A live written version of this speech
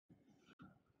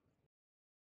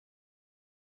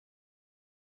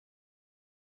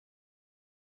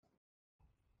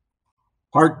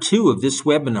Part 2 of this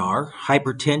webinar,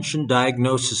 Hypertension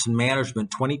Diagnosis and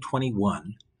Management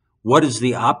 2021, What is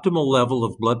the Optimal Level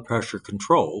of Blood Pressure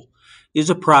Control, is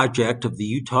a project of the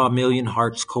Utah Million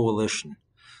Hearts Coalition,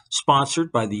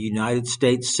 sponsored by the United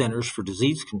States Centers for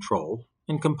Disease Control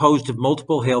and composed of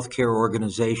multiple healthcare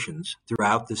organizations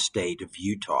throughout the state of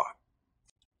Utah.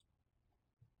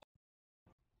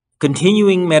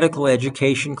 Continuing medical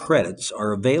education credits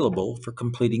are available for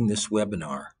completing this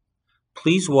webinar.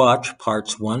 Please watch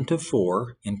parts 1 to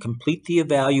 4 and complete the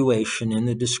evaluation in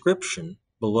the description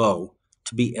below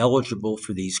to be eligible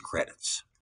for these credits.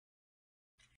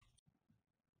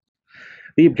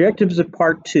 The objectives of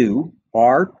part 2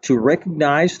 are to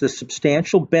recognize the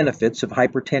substantial benefits of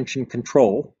hypertension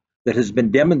control that has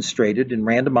been demonstrated in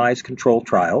randomized controlled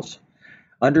trials,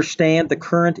 understand the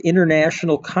current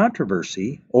international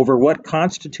controversy over what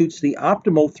constitutes the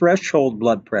optimal threshold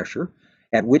blood pressure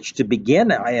at which to begin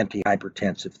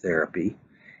antihypertensive therapy,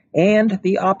 and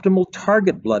the optimal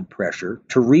target blood pressure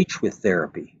to reach with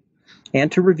therapy,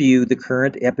 and to review the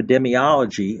current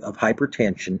epidemiology of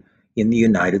hypertension in the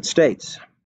United States.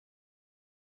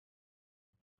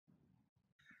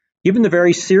 Given the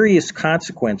very serious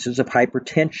consequences of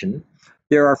hypertension,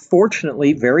 there are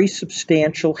fortunately very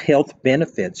substantial health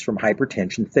benefits from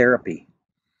hypertension therapy.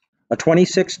 A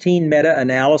 2016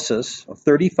 meta-analysis of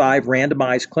 35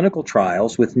 randomized clinical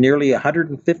trials with nearly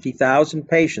 150,000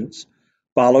 patients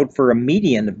followed for a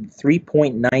median of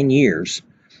 3.9 years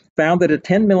found that a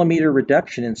 10 millimeter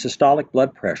reduction in systolic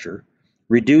blood pressure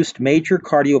reduced major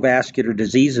cardiovascular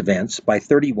disease events by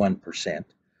 31%,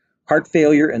 heart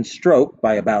failure and stroke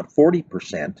by about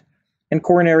 40%, and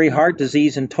coronary heart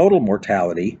disease and total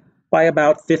mortality by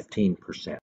about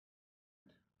 15%.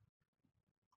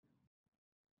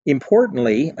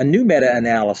 Importantly, a new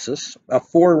meta-analysis of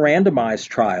 4 randomized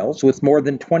trials with more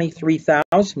than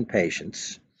 23,000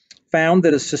 patients found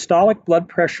that a systolic blood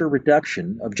pressure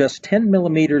reduction of just 10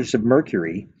 millimeters of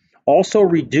mercury also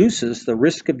reduces the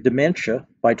risk of dementia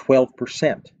by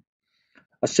 12%.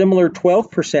 A similar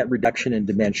 12% reduction in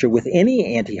dementia with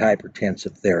any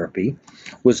antihypertensive therapy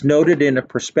was noted in a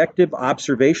prospective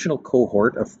observational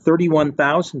cohort of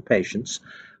 31,000 patients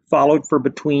followed for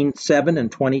between 7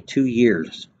 and 22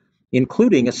 years,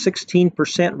 including a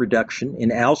 16% reduction in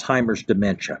Alzheimer's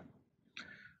dementia.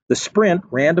 The SPRINT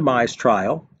randomized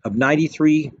trial of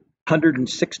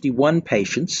 9,361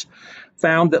 patients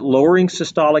found that lowering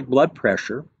systolic blood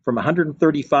pressure from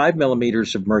 135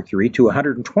 millimeters of mercury to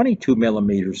 122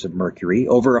 millimeters of mercury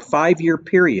over a 5-year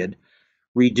period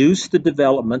reduced the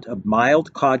development of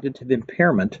mild cognitive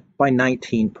impairment by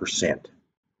 19%.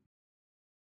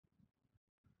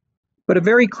 But a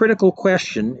very critical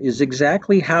question is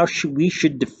exactly how we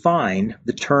should define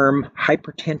the term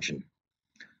hypertension.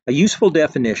 A useful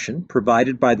definition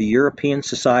provided by the European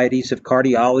Societies of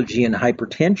Cardiology and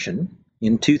Hypertension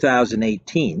in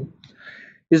 2018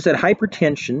 is that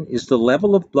hypertension is the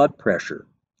level of blood pressure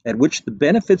at which the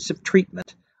benefits of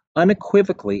treatment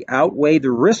unequivocally outweigh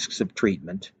the risks of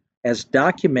treatment as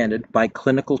documented by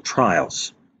clinical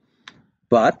trials.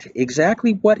 But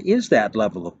exactly what is that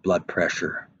level of blood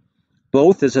pressure?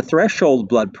 Both as a threshold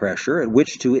blood pressure at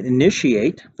which to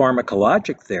initiate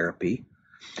pharmacologic therapy,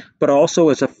 but also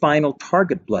as a final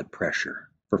target blood pressure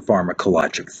for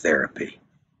pharmacologic therapy.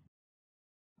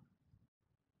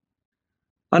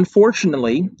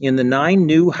 Unfortunately, in the 9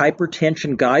 new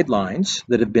hypertension guidelines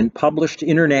that have been published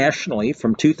internationally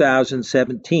from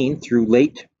 2017 through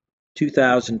late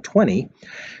 2020,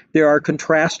 there are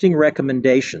contrasting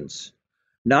recommendations,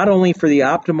 not only for the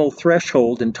optimal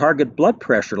threshold and target blood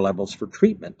pressure levels for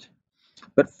treatment,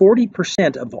 but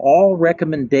 40% of all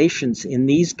recommendations in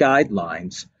these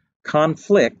guidelines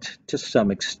conflict to some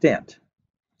extent.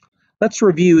 Let's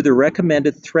review the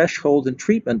recommended threshold and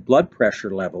treatment blood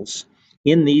pressure levels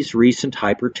in these recent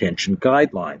hypertension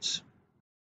guidelines.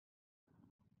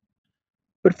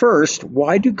 But first,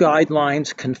 why do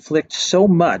guidelines conflict so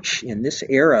much in this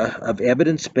era of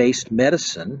evidence-based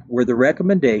medicine where the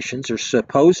recommendations are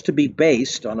supposed to be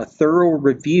based on a thorough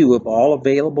review of all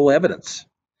available evidence?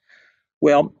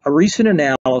 Well, a recent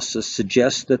analysis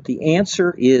suggests that the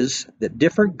answer is that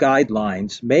different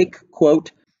guidelines make, quote,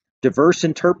 diverse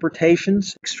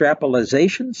interpretations,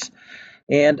 extrapolations,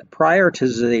 and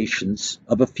prioritizations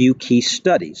of a few key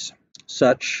studies,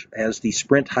 such as the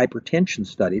SPRINT hypertension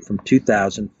study from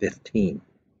 2015.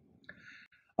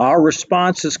 Our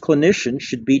response as clinicians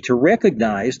should be to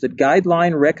recognize that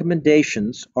guideline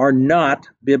recommendations are not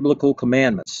biblical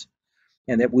commandments,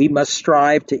 and that we must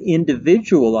strive to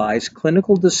individualize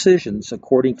clinical decisions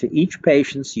according to each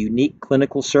patient's unique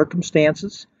clinical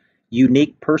circumstances,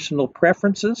 unique personal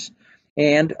preferences,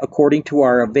 and according to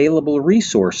our available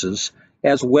resources,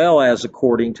 as well as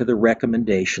according to the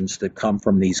recommendations that come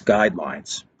from these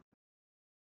guidelines.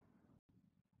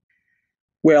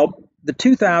 Well, the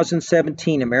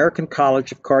 2017 American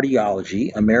College of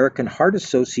Cardiology American Heart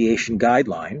Association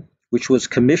guideline, which was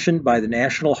commissioned by the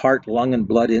National Heart, Lung, and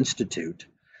Blood Institute,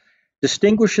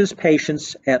 distinguishes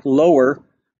patients at lower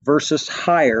versus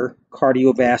higher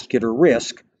cardiovascular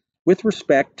risk with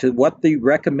respect to what the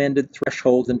recommended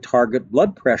threshold and target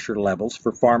blood pressure levels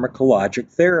for pharmacologic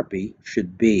therapy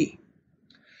should be.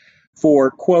 For,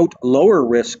 quote, lower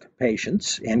risk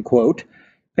patients, end quote,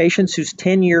 patients whose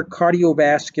 10-year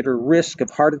cardiovascular risk of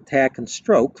heart attack and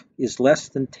stroke is less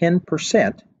than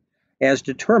 10%, as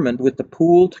determined with the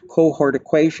pooled cohort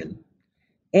equation,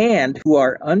 and who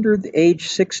are under the age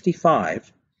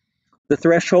 65, the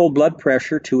threshold blood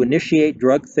pressure to initiate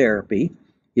drug therapy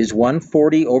is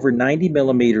 140 over 90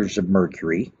 millimeters of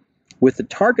mercury, with the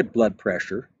target blood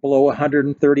pressure below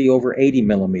 130 over 80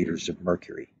 millimeters of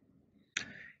mercury.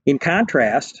 In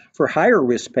contrast, for higher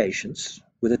risk patients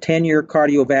with a 10-year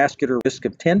cardiovascular risk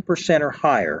of 10% or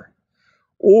higher,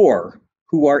 or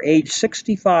who are age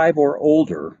 65 or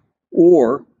older,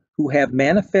 or who have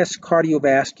manifest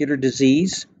cardiovascular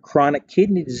disease, chronic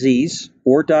kidney disease,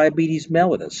 or diabetes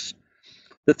mellitus,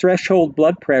 the threshold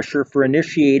blood pressure for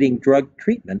initiating drug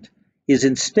treatment is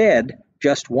instead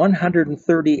just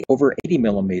 130 over 80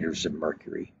 millimeters of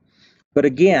mercury, but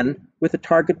again with a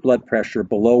target blood pressure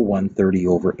below 130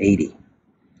 over 80.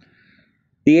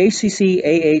 The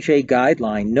ACC-AHA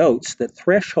guideline notes that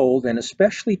threshold and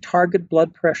especially target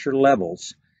blood pressure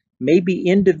levels may be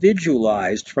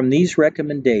individualized from these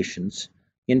recommendations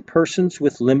in persons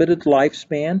with limited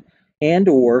lifespan and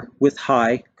or with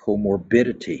high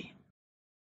comorbidity.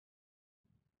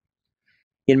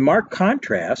 In marked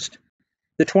contrast,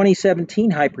 the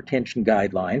 2017 hypertension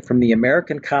guideline from the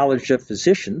American College of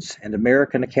Physicians and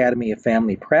American Academy of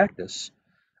Family Practice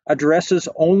addresses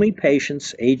only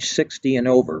patients age 60 and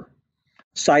over,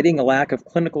 citing a lack of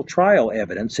clinical trial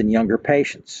evidence in younger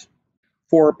patients.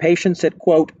 For patients at,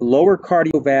 quote, lower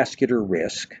cardiovascular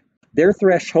risk, their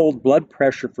threshold blood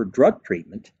pressure for drug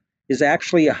treatment is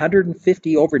actually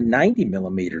 150 over 90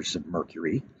 millimeters of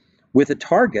mercury, with a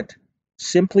target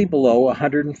simply below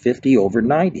 150 over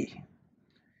 90.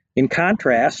 In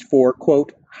contrast, for,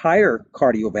 quote, higher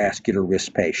cardiovascular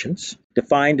risk patients,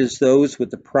 defined as those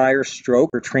with a prior stroke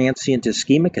or transient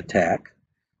ischemic attack,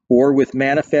 or with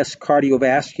manifest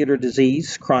cardiovascular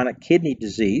disease, chronic kidney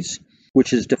disease,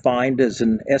 which is defined as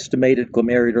an estimated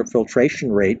glomerular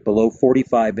filtration rate below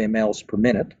 45 mLs per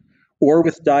minute, or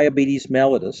with diabetes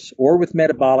mellitus, or with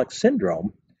metabolic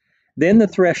syndrome, then the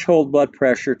threshold blood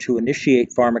pressure to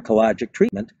initiate pharmacologic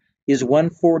treatment is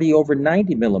 140 over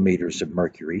 90 millimeters of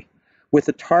mercury, with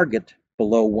a target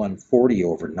below 140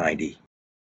 over 90.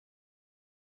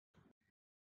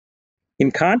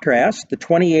 In contrast, the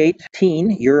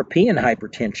 2018 European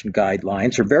hypertension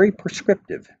guidelines are very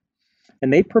prescriptive,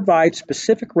 and they provide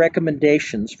specific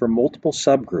recommendations for multiple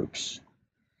subgroups.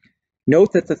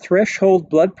 Note that the threshold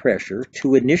blood pressure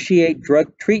to initiate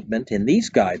drug treatment in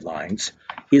these guidelines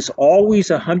is always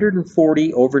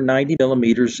 140 over 90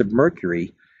 millimeters of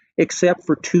mercury, except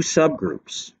for two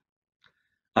subgroups.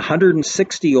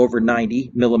 160 over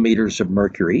 90 millimeters of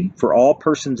mercury for all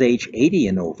persons age 80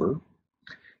 and over,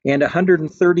 and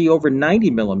 130 over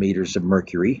 90 millimeters of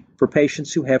mercury for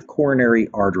patients who have coronary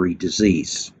artery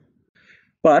disease.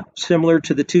 But similar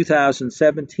to the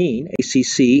 2017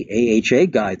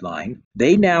 ACC-AHA guideline,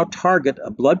 they now target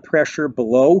a blood pressure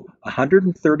below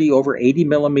 130 over 80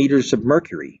 millimeters of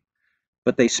mercury,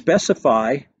 but they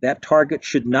specify that target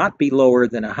should not be lower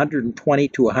than 120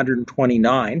 to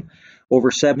 129 over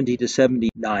 70 to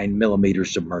 79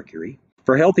 millimeters of mercury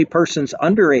for healthy persons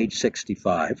under age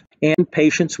 65 and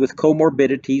patients with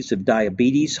comorbidities of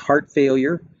diabetes, heart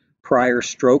failure, prior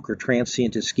stroke or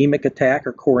transient ischemic attack,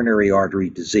 or coronary artery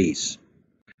disease.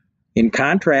 In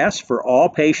contrast, for all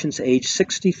patients age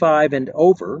 65 and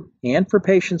over, and for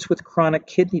patients with chronic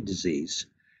kidney disease,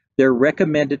 their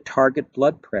recommended target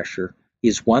blood pressure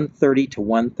is 130 to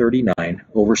 139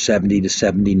 over 70 to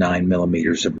 79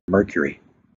 millimeters of mercury.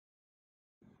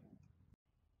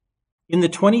 In the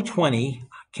 2020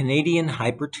 Canadian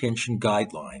Hypertension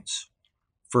Guidelines,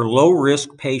 for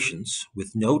low-risk patients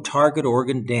with no target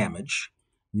organ damage,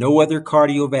 no other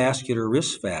cardiovascular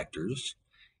risk factors,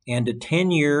 and a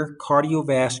 10-year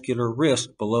cardiovascular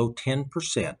risk below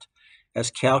 10%,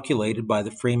 as calculated by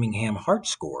the Framingham Heart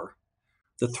Score,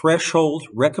 the threshold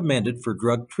recommended for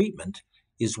drug treatment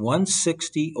is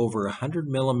 160 over 100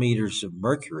 millimeters of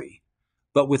mercury,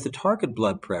 but with the target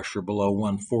blood pressure below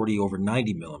 140 over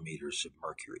 90 millimeters of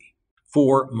mercury.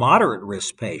 For moderate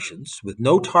risk patients with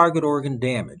no target organ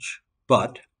damage,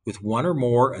 but with one or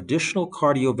more additional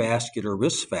cardiovascular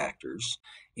risk factors,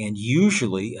 and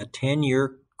usually a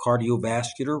 10-year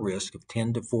cardiovascular risk of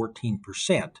 10 to 14%,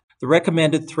 the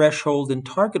recommended threshold and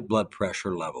target blood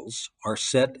pressure levels are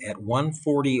set at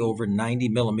 140 over 90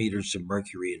 millimeters of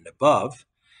mercury and above,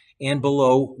 and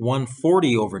below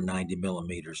 140 over 90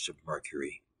 millimeters of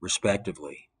mercury,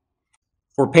 respectively.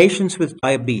 For patients with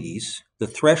diabetes, the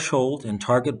threshold and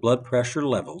target blood pressure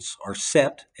levels are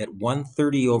set at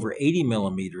 130 over 80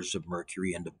 millimeters of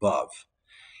mercury and above,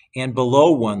 and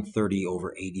below 130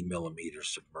 over 80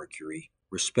 millimeters of mercury,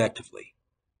 respectively.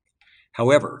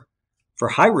 However, for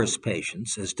high-risk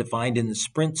patients, as defined in the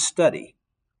SPRINT study,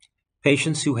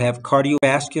 patients who have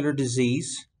cardiovascular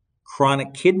disease,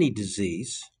 chronic kidney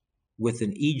disease, with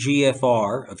an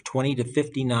eGFR of 20 to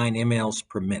 59 mLs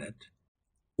per minute,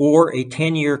 or a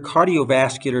 10-year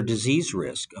cardiovascular disease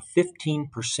risk of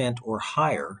 15% or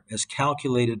higher as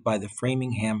calculated by the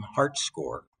Framingham Heart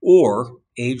Score, or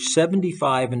age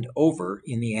 75 and over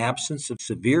in the absence of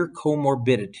severe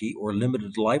comorbidity or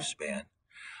limited lifespan,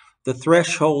 the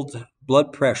threshold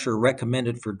blood pressure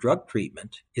recommended for drug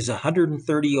treatment is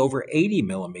 130 over 80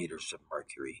 millimeters of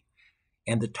mercury,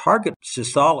 and the target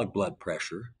systolic blood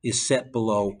pressure is set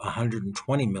below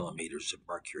 120 millimeters of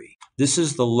mercury. This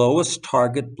is the lowest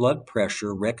target blood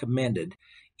pressure recommended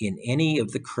in any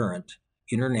of the current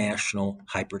international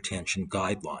hypertension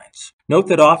guidelines. Note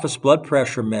that office blood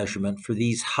pressure measurement for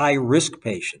these high-risk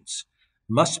patients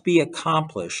must be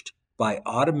accomplished by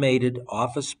automated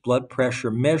office blood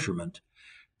pressure measurement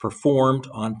performed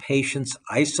on patients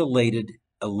isolated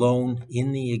alone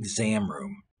in the exam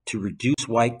room to reduce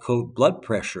white coat blood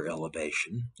pressure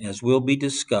elevation, as will be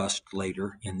discussed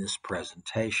later in this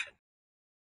presentation.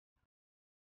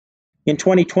 In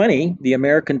 2020, the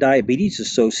American Diabetes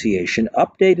Association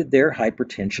updated their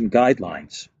hypertension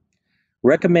guidelines,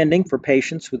 recommending for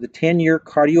patients with a 10-year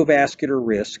cardiovascular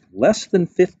risk less than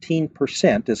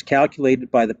 15% as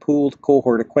calculated by the pooled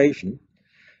cohort equation,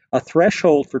 a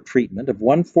threshold for treatment of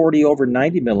 140 over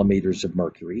 90 millimeters of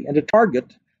mercury, and a target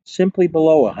simply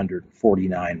below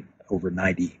 149 over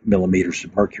 90 millimeters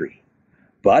of mercury.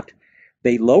 But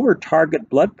they lowered target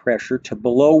blood pressure to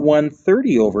below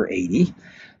 130 over 80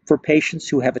 for patients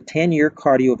who have a 10-year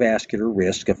cardiovascular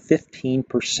risk of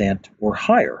 15% or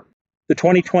higher. The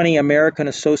 2020 American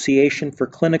Association for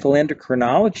Clinical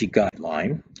Endocrinology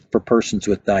guideline for persons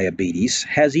with diabetes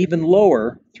has even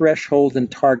lower threshold and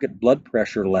target blood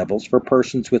pressure levels for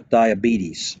persons with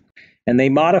diabetes, and they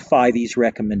modify these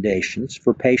recommendations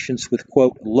for patients with,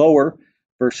 quote, lower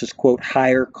versus, quote,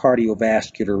 higher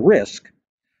cardiovascular risk,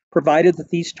 provided that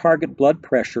these target blood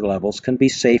pressure levels can be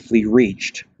safely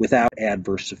reached without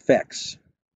adverse effects.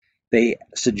 They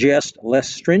suggest less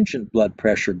stringent blood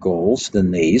pressure goals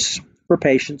than these for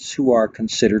patients who are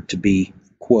considered to be,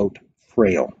 quote,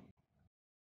 frail.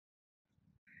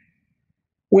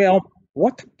 Well,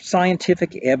 what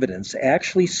scientific evidence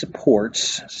actually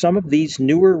supports some of these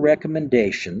newer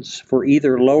recommendations for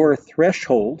either lower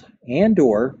threshold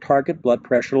and/or target blood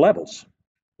pressure levels?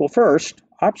 Well, first,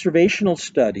 observational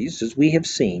studies, as we have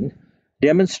seen,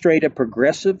 demonstrate a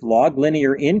progressive log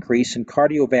linear increase in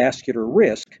cardiovascular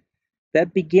risk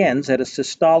that begins at a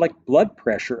systolic blood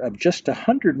pressure of just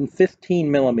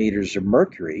 115 millimeters of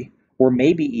mercury, or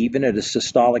maybe even at a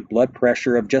systolic blood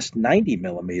pressure of just 90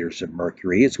 millimeters of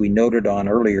mercury, as we noted on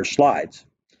earlier slides,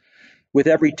 with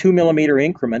every 2 millimeter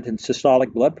increment in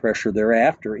systolic blood pressure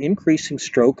thereafter increasing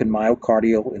stroke and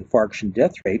myocardial infarction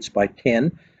death rates by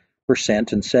 10%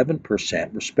 and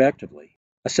 7% respectively.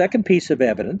 A second piece of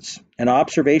evidence, an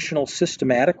observational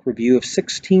systematic review of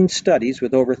 16 studies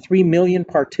with over 3 million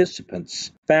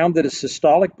participants, found that a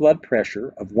systolic blood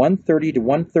pressure of 130 to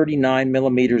 139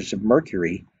 millimeters of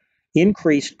mercury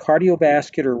increased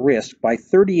cardiovascular risk by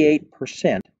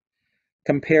 38%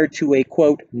 compared to a,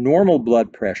 quote, normal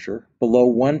blood pressure below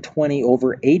 120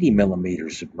 over 80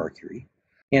 millimeters of mercury,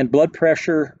 and blood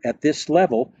pressure at this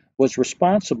level was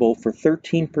responsible for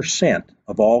 13%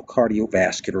 of all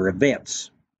cardiovascular events.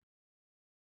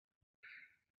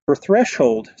 For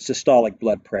threshold systolic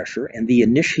blood pressure and the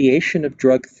initiation of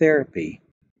drug therapy,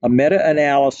 a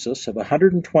meta-analysis of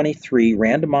 123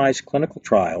 randomized clinical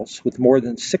trials with more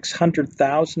than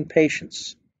 600,000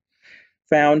 patients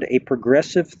found a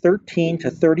progressive 13 to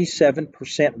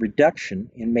 37%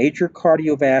 reduction in major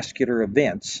cardiovascular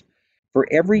events for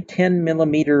every 10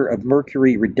 millimeter of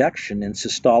mercury reduction in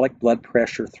systolic blood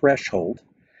pressure threshold,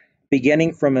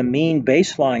 beginning from a mean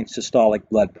baseline systolic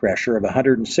blood pressure of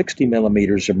 160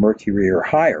 millimeters of mercury or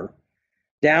higher,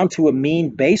 down to a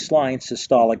mean baseline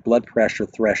systolic blood pressure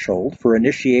threshold for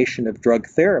initiation of drug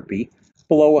therapy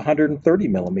below 130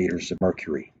 millimeters of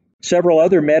mercury. Several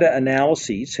other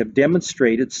meta-analyses have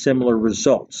demonstrated similar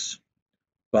results.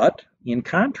 But, in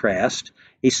contrast,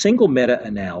 a single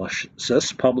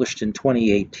meta-analysis published in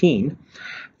 2018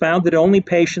 found that only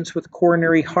patients with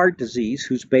coronary heart disease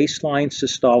whose baseline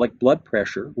systolic blood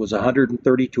pressure was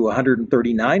 130 to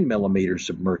 139 millimeters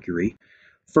of mercury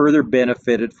further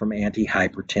benefited from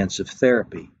antihypertensive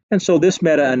therapy. And so this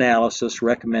meta-analysis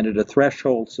recommended a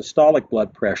threshold systolic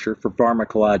blood pressure for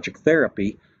pharmacologic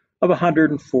therapy of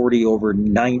 140 over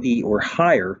 90 or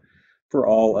higher for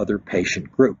all other patient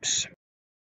groups.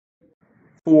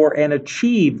 For an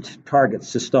achieved target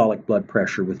systolic blood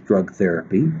pressure with drug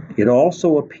therapy, it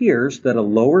also appears that a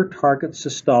lower target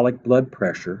systolic blood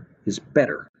pressure is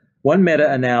better. One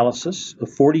meta-analysis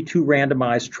of 42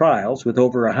 randomized trials with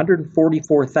over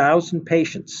 144,000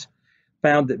 patients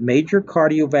found that major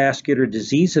cardiovascular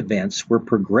disease events were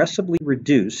progressively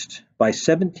reduced by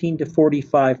 17 to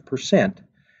 45%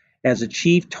 as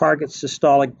achieved target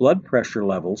systolic blood pressure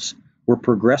levels were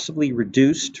progressively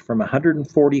reduced from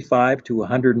 145 to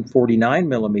 149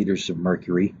 millimeters of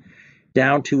mercury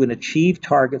down to an achieved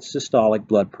target systolic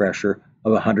blood pressure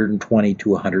of 120 to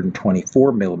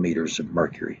 124 millimeters of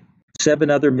mercury. 7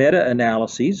 other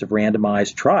meta-analyses of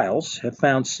randomized trials have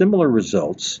found similar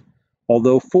results,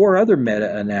 although 4 other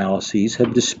meta-analyses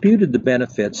have disputed the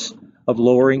benefits of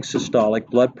lowering systolic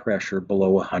blood pressure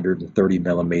below 130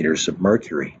 millimeters of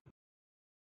mercury.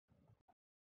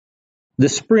 The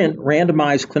SPRINT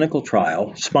randomized clinical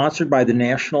trial, sponsored by the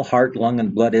National Heart, Lung,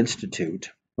 and Blood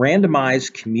Institute,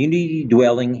 randomized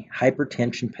community-dwelling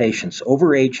hypertension patients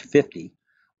over age 50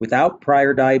 without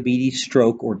prior diabetes,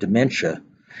 stroke, or dementia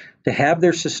to have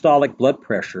their systolic blood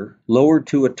pressure lowered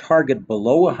to a target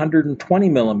below 120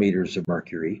 millimeters of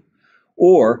mercury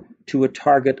or to a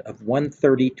target of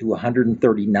 130 to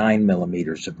 139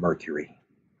 millimeters of mercury.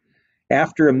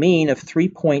 After a mean of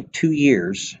 3.2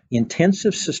 years,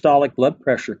 intensive systolic blood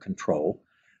pressure control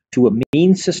to a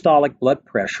mean systolic blood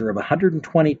pressure of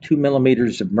 122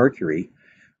 millimeters of mercury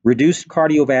reduced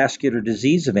cardiovascular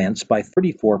disease events by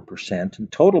 34%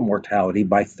 and total mortality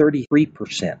by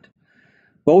 33%.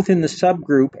 Both in the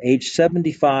subgroup age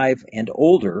 75 and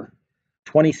older,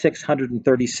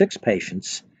 2,636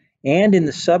 patients, and in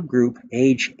the subgroup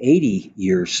age 80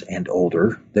 years and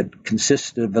older that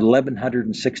consisted of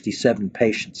 1,167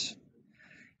 patients.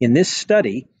 In this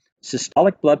study,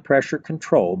 systolic blood pressure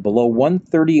control below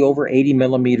 130 over 80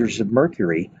 millimeters of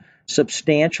mercury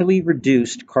substantially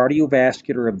reduced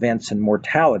cardiovascular events and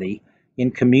mortality in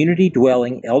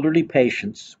community-dwelling elderly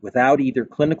patients without either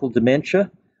clinical dementia,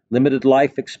 limited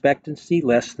life expectancy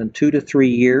less than 2 to 3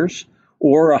 years,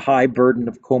 or a high burden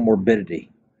of comorbidity.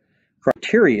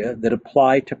 Criteria that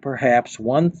apply to perhaps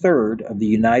 1/3 of the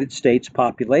United States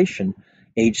population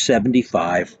age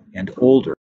 75 and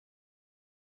older.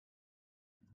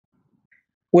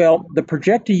 Well, the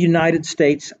projected United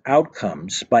States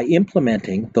outcomes by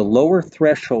implementing the lower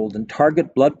threshold and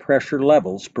target blood pressure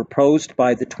levels proposed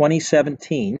by the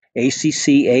 2017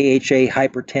 ACC-AHA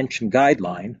hypertension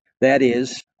guideline, that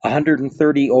is,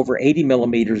 130 over 80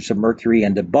 millimeters of mercury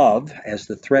and above as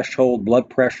the threshold blood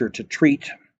pressure to treat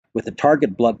with a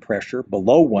target blood pressure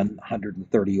below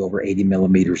 130 over 80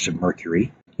 millimeters of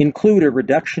mercury, include a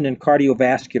reduction in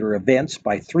cardiovascular events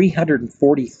by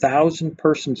 340,000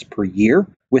 persons per year,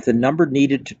 with a number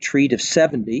needed to treat of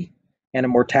 70, and a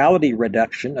mortality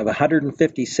reduction of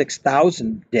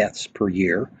 156,000 deaths per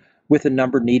year, with a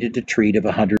number needed to treat of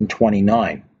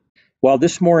 129. While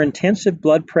this more intensive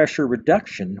blood pressure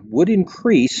reduction would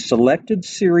increase selected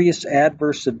serious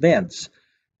adverse events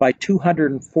by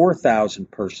 204,000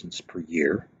 persons per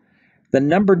year, the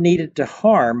number needed to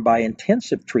harm by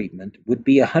intensive treatment would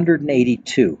be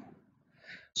 182.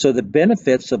 So the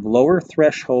benefits of lower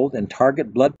threshold and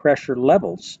target blood pressure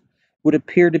levels would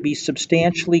appear to be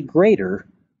substantially greater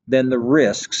than the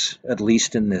risks, at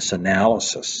least in this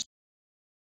analysis.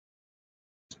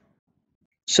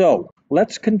 So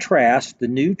let's contrast the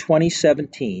new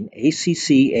 2017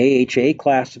 ACC-AHA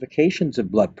classifications of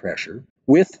blood pressure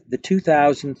with the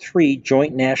 2003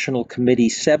 Joint National Committee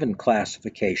 7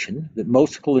 classification that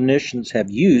most clinicians have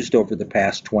used over the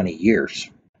past 20 years.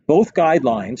 Both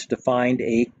guidelines defined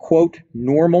a, quote,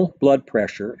 normal blood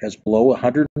pressure as below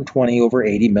 120 over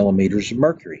 80 millimeters of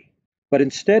mercury. But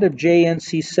instead of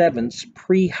JNC7's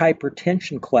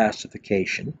pre-hypertension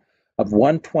classification of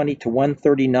 120 to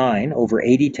 139 over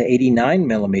 80 to 89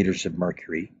 millimeters of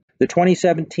mercury, the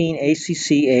 2017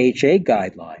 ACC-AHA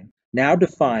guideline now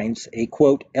defines a,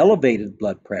 quote, elevated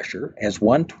blood pressure as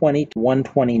 120 to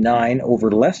 129 over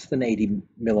less than 80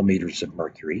 millimeters of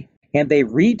mercury, and they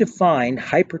redefine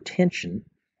hypertension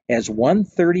as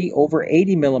 130 over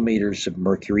 80 millimeters of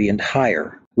mercury and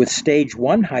higher, with stage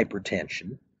 1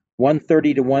 hypertension,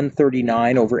 130 to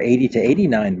 139 over 80 to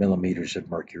 89 millimeters of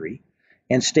mercury,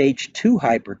 and stage 2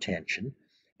 hypertension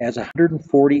as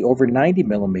 140 over 90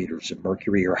 millimeters of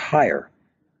mercury or higher.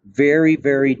 Very,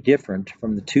 very different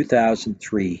from the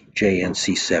 2003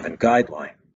 JNC7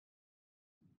 guideline.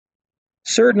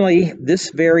 Certainly,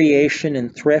 this variation in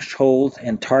threshold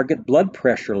and target blood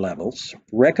pressure levels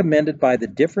recommended by the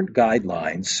different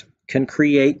guidelines can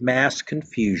create mass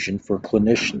confusion for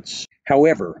clinicians.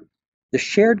 However, the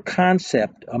shared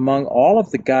concept among all of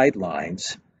the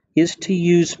guidelines is to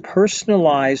use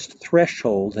personalized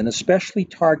threshold and especially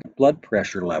target blood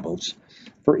pressure levels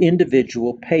for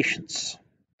individual patients.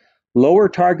 Lower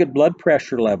target blood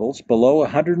pressure levels below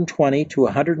 120 to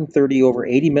 130 over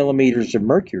 80 millimeters of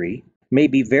mercury may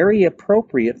be very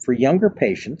appropriate for younger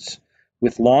patients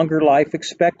with longer life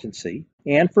expectancy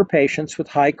and for patients with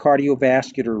high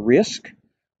cardiovascular risk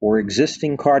or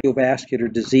existing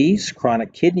cardiovascular disease,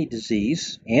 chronic kidney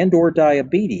disease, and/or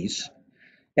diabetes,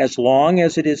 as long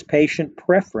as it is patient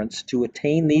preference to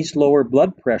attain these lower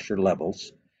blood pressure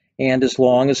levels and as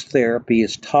long as therapy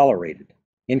is tolerated.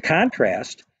 In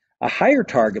contrast, a higher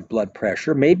target blood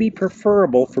pressure may be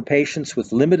preferable for patients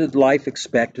with limited life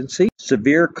expectancy,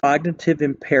 severe cognitive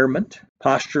impairment,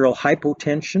 postural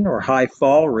hypotension or high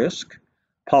fall risk,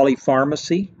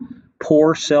 polypharmacy,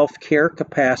 poor self-care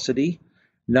capacity,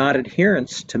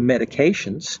 non-adherence to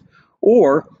medications,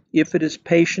 or if it is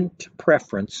patient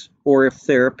preference or if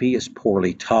therapy is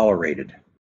poorly tolerated.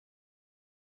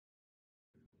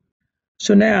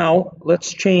 So now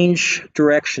let's change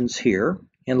directions here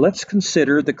and let's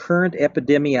consider the current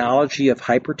epidemiology of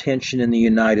hypertension in the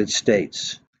United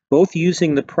States, both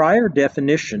using the prior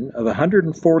definition of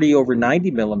 140 over 90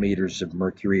 millimeters of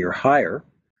mercury or higher,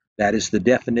 that is the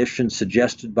definition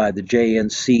suggested by the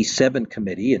JNC7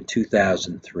 committee in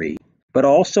 2003, but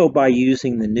also by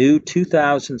using the new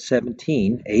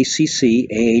 2017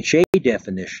 ACC-AHA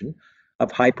definition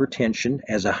of hypertension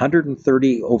as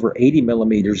 130 over 80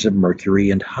 millimeters of mercury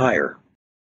and higher.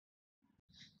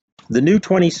 The new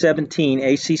 2017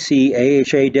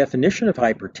 ACC-AHA definition of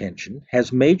hypertension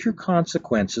has major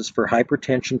consequences for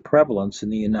hypertension prevalence in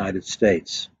the United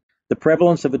States. The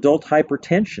prevalence of adult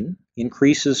hypertension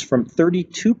increases from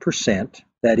 32%,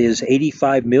 that is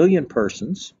 85 million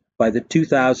persons, by the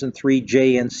 2003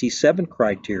 JNC7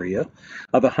 criteria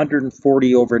of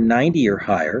 140 over 90 or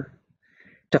higher,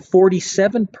 to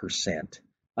 47%,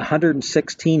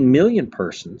 116 million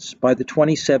persons, by the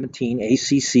 2017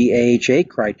 ACC-AHA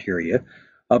criteria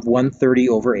of 130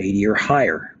 over 80 or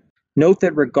higher. Note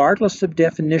that regardless of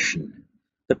definition,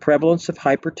 the prevalence of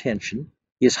hypertension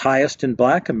is highest in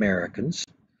Black Americans,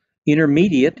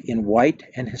 intermediate in white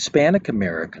and Hispanic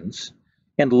Americans,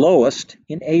 and lowest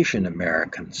in Asian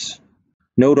Americans.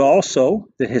 Note also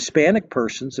that Hispanic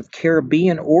persons of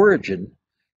Caribbean origin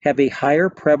have a higher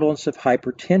prevalence of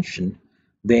hypertension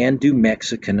than do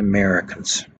Mexican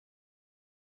Americans.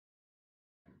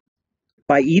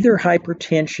 By either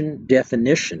hypertension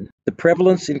definition, the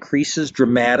prevalence increases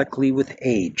dramatically with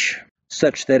age,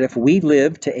 such that if we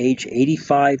live to age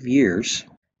 85 years,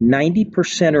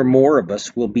 90% or more of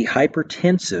us will be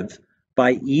hypertensive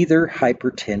by either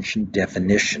hypertension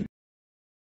definition.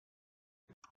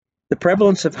 The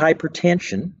prevalence of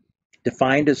hypertension,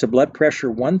 defined as a blood pressure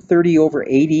 130 over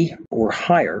 80 or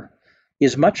higher,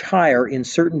 is much higher in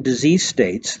certain disease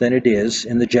states than it is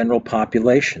in the general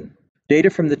population. Data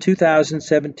from the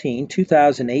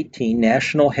 2017-2018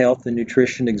 National Health and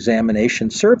Nutrition Examination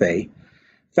Survey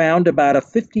found about a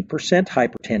 50%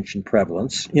 hypertension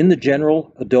prevalence in the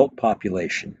general adult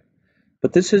population,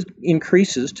 but this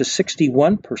increases to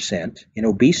 61% in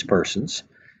obese persons,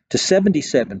 to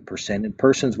 77% in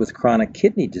persons with chronic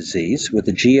kidney disease with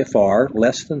a GFR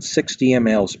less than 60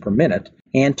 mLs per minute,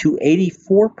 and to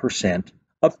 84%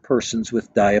 of persons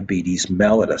with diabetes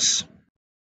mellitus.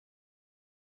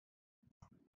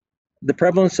 The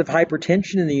prevalence of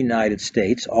hypertension in the United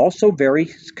States also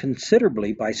varies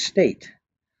considerably by state.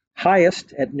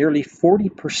 Highest at nearly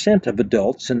 40% of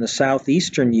adults in the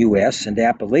southeastern U.S. and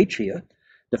Appalachia,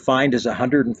 defined as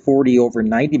 140 over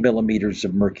 90 millimeters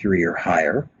of mercury or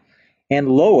higher, and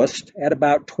lowest at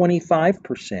about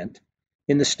 25%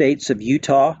 in the states of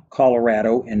Utah,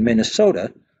 Colorado, and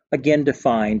Minnesota, again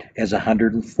defined as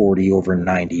 140 over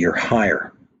 90 or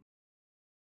higher.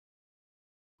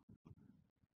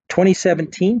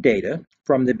 2017 data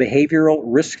from the Behavioral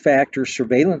Risk Factor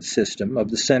Surveillance System of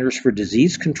the Centers for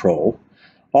Disease Control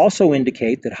also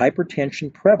indicate that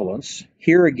hypertension prevalence,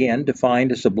 here again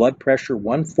defined as a blood pressure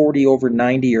 140 over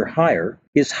 90 or higher,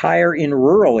 is higher in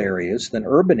rural areas than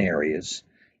urban areas,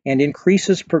 and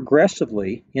increases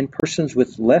progressively in persons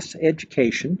with less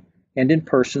education and in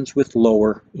persons with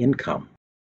lower income.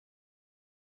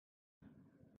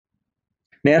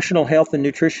 National Health and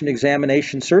Nutrition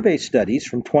Examination Survey studies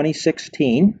from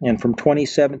 2016 and from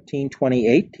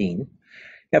 2017-2018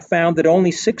 have found that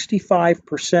only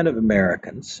 65% of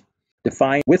Americans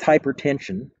defined with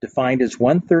hypertension, defined as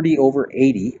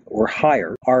 130/80 or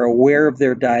higher, are aware of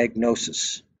their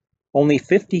diagnosis. Only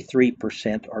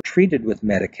 53% are treated with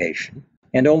medication,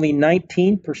 and only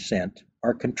 19%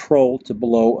 are controlled to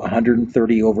below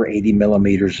 130/80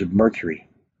 millimeters of mercury.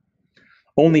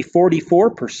 Only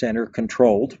 44% are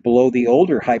controlled below the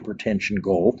older hypertension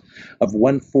goal of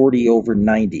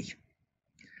 140/90.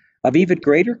 Of even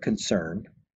greater concern,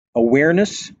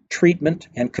 awareness, treatment,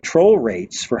 and control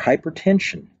rates for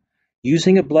hypertension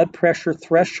using a blood pressure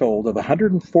threshold of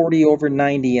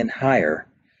 140/90 and higher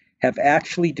have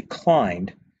actually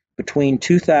declined between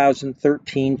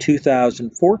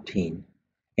 2013-2014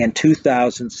 and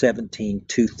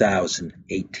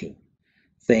 2017-2018.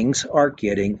 Things are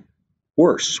getting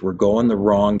worse. We're going the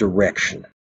wrong direction.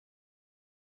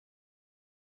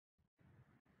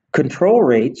 Control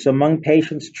rates among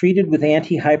patients treated with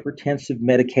antihypertensive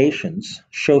medications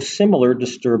show similar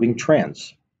disturbing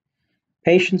trends.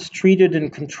 Patients treated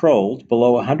and controlled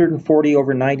below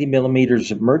 140/90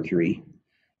 millimeters of mercury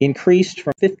increased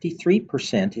from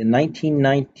 53% in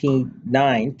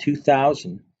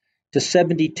 1999-2000 to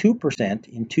 72%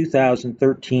 in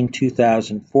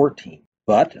 2013-2014,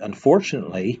 but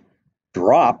unfortunately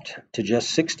dropped to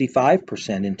just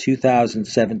 65% in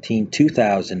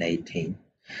 2017-2018,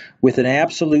 with an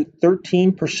absolute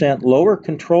 13% lower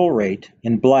control rate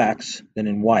in blacks than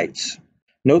in whites.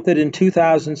 Note that in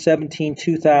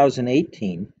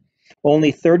 2017-2018,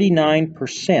 only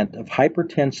 39% of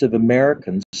hypertensive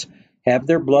Americans have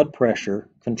their blood pressure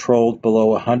controlled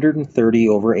below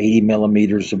 130/80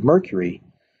 millimeters of mercury,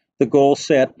 the goal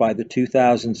set by the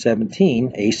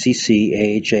 2017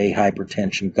 ACC-AHA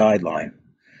hypertension guideline.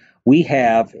 We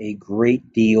have a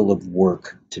great deal of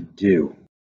work to do.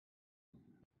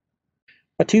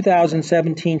 A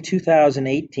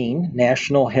 2017-2018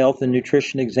 National Health and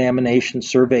Nutrition Examination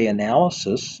Survey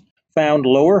analysis found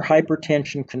lower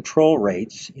hypertension control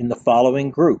rates in the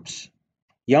following groups: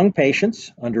 young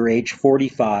patients under age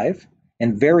 45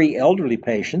 and very elderly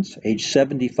patients age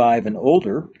 75 and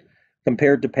older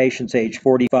compared to patients age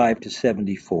 45 to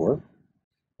 74,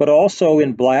 but also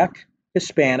in Black,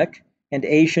 Hispanic, and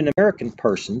Asian American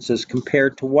persons as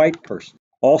compared to white persons.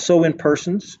 Also in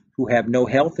persons who have no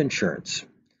health insurance,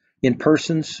 in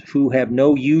persons who have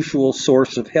no usual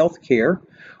source of health care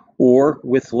or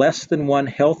with less than one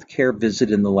health care visit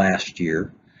in the last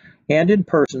year, and in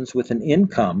persons with an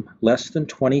income less than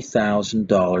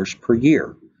 $20,000 per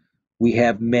year. We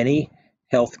have many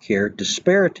health care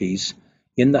disparities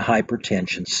in the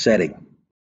hypertension setting.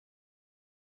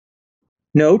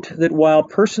 Note that while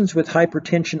persons with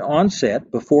hypertension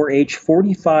onset before age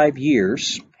 45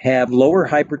 years have lower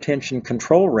hypertension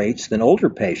control rates than older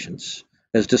patients,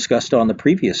 as discussed on the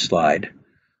previous slide,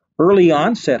 early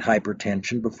onset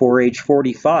hypertension before age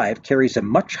 45 carries a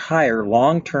much higher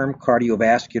long-term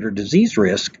cardiovascular disease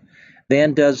risk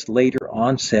than does later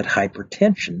onset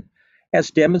hypertension,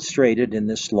 as demonstrated in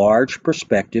this large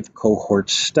prospective cohort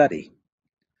study.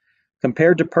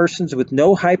 Compared to persons with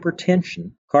no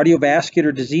hypertension,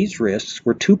 cardiovascular disease risks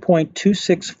were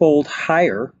 2.26-fold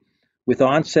higher with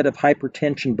onset of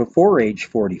hypertension before age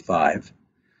 45,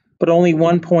 but only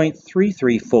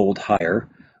 1.33-fold higher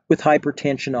with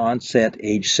hypertension onset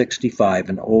age 65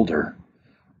 and older.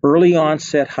 Early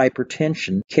onset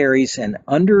hypertension carries an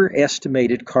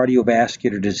underestimated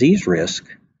cardiovascular disease risk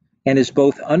and is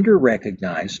both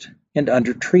under-recognized and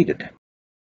undertreated.